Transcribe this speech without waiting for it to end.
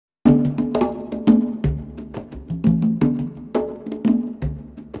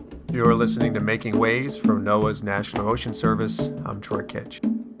You're listening to Making Waves from NOAA's National Ocean Service. I'm Troy Kitch.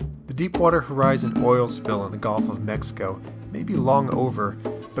 The Deepwater Horizon oil spill in the Gulf of Mexico may be long over,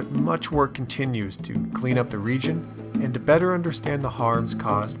 but much work continues to clean up the region and to better understand the harms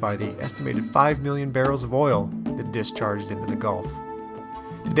caused by the estimated 5 million barrels of oil that discharged into the Gulf.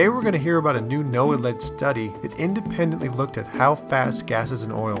 Today we're going to hear about a new NOAA-led study that independently looked at how fast gases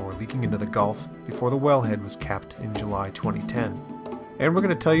and oil were leaking into the Gulf before the wellhead was capped in July 2010. And we're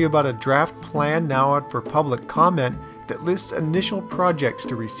going to tell you about a draft plan now out for public comment that lists initial projects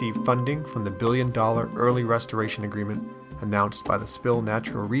to receive funding from the $1 billion early restoration agreement announced by the Spill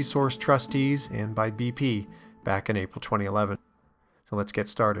Natural Resource Trustees and by BP back in April 2011. So let's get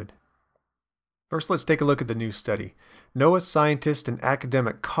started. First, let's take a look at the new study. NOAA scientists and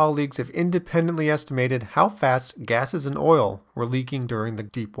academic colleagues have independently estimated how fast gases and oil were leaking during the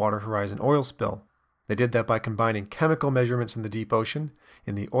Deepwater Horizon oil spill. They did that by combining chemical measurements in the deep ocean,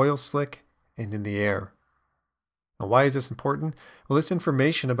 in the oil slick, and in the air. Now, why is this important? Well, this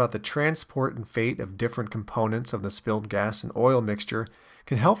information about the transport and fate of different components of the spilled gas and oil mixture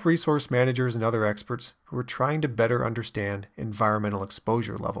can help resource managers and other experts who are trying to better understand environmental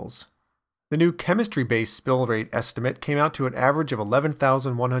exposure levels. The new chemistry-based spill rate estimate came out to an average of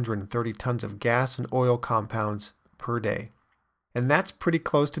 11,130 tons of gas and oil compounds per day. And that's pretty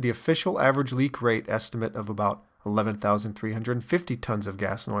close to the official average leak rate estimate of about 11,350 tons of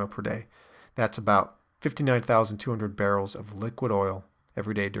gas and oil per day. That's about 59,200 barrels of liquid oil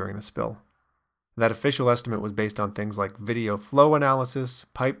every day during the spill. That official estimate was based on things like video flow analysis,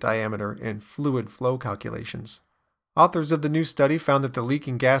 pipe diameter, and fluid flow calculations. Authors of the new study found that the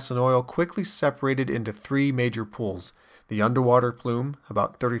leaking gas and oil quickly separated into three major pools: the underwater plume,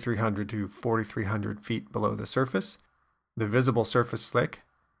 about 3,300 to 4,300 feet below the surface, the visible surface slick,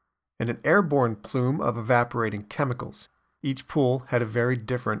 and an airborne plume of evaporating chemicals. Each pool had a very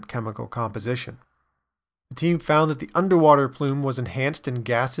different chemical composition. The team found that the underwater plume was enhanced in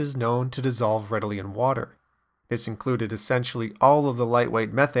gases known to dissolve readily in water. This included essentially all of the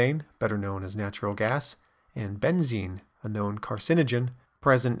lightweight methane, better known as natural gas, and benzene, a known carcinogen,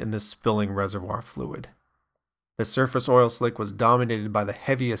 present in the spilling reservoir fluid. The surface oil slick was dominated by the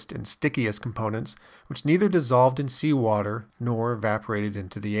heaviest and stickiest components, which neither dissolved in seawater nor evaporated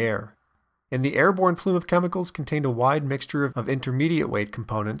into the air. And the airborne plume of chemicals contained a wide mixture of intermediate weight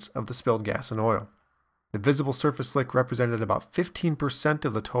components of the spilled gas and oil. The visible surface slick represented about 15%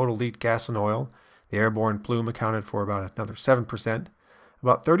 of the total leaked gas and oil. The airborne plume accounted for about another 7%.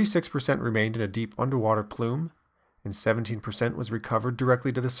 About 36% remained in a deep underwater plume, and 17% was recovered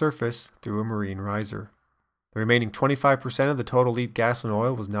directly to the surface through a marine riser. The remaining 25% of the total leaked gas and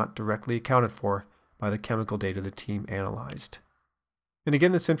oil was not directly accounted for by the chemical data the team analyzed. And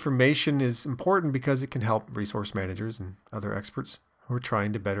again, this information is important because it can help resource managers and other experts who are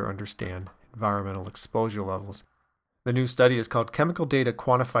trying to better understand environmental exposure levels. The new study is called Chemical Data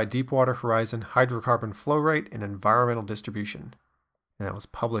Quantify Deepwater Horizon Hydrocarbon Flow Rate and Environmental Distribution. And that was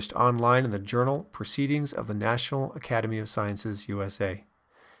published online in the journal Proceedings of the National Academy of Sciences, USA.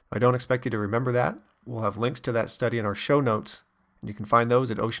 I don't expect you to remember that. We'll have links to that study in our show notes, and you can find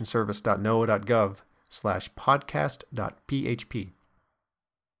those at oceanservice.noaa.gov/podcast.php.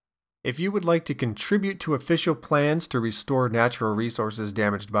 If you would like to contribute to official plans to restore natural resources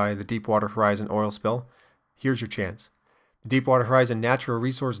damaged by the Deepwater Horizon oil spill, here's your chance. The Deepwater Horizon Natural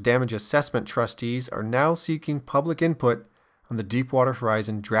Resource Damage Assessment Trustees are now seeking public input on the Deepwater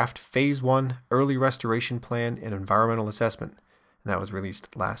Horizon Draft Phase 1 Early Restoration Plan and Environmental Assessment, and that was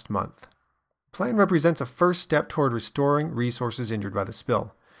released last month. The plan represents a first step toward restoring resources injured by the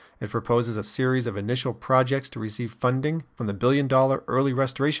spill. It proposes a series of initial projects to receive funding from the $1 billion Early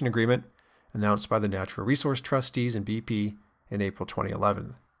Restoration Agreement announced by the Natural Resource Trustees and BP in April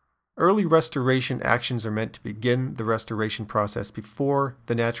 2011. Early restoration actions are meant to begin the restoration process before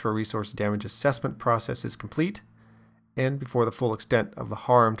the natural resource damage assessment process is complete and before the full extent of the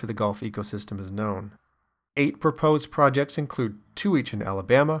harm to the Gulf ecosystem is known. 8 proposed projects include 2 each in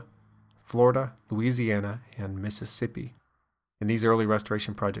Alabama, Florida, Louisiana, and Mississippi. And these early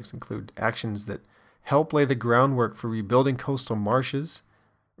restoration projects include actions that help lay the groundwork for rebuilding coastal marshes,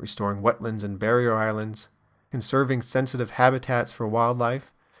 restoring wetlands and barrier islands, conserving sensitive habitats for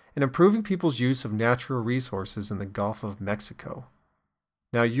wildlife, and improving people's use of natural resources in the Gulf of Mexico.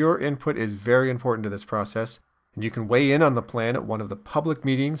 Now, your input is very important to this process, and you can weigh in on the plan at one of the public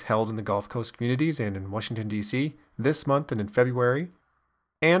meetings held in the Gulf Coast communities and in Washington, D.C. this month and in February.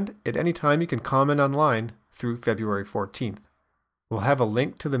 And at any time you can comment online through February 14th. We'll have a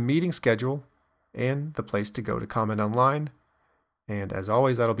link to the meeting schedule and the place to go to comment online. And as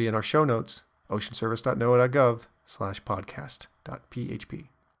always, that'll be in our show notes, oceanservice.noaa.gov/podcast.php.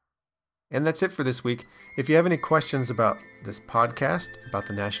 And that's it for this week. If you have any questions about this podcast, about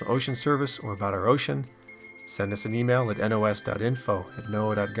the National Ocean Service, or about our ocean, send us an email at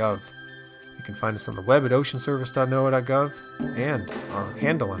nos.info@noaa.gov. You can find us on the web at oceanservice.noaa.gov, and our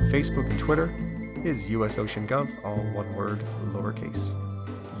handle on Facebook and Twitter is USOceanGov, all one word, lowercase.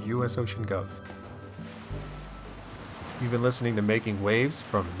 USOceanGov. You've been listening to Making Waves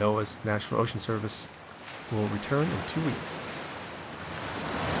from NOAA's National Ocean Service. We'll return in 2 weeks.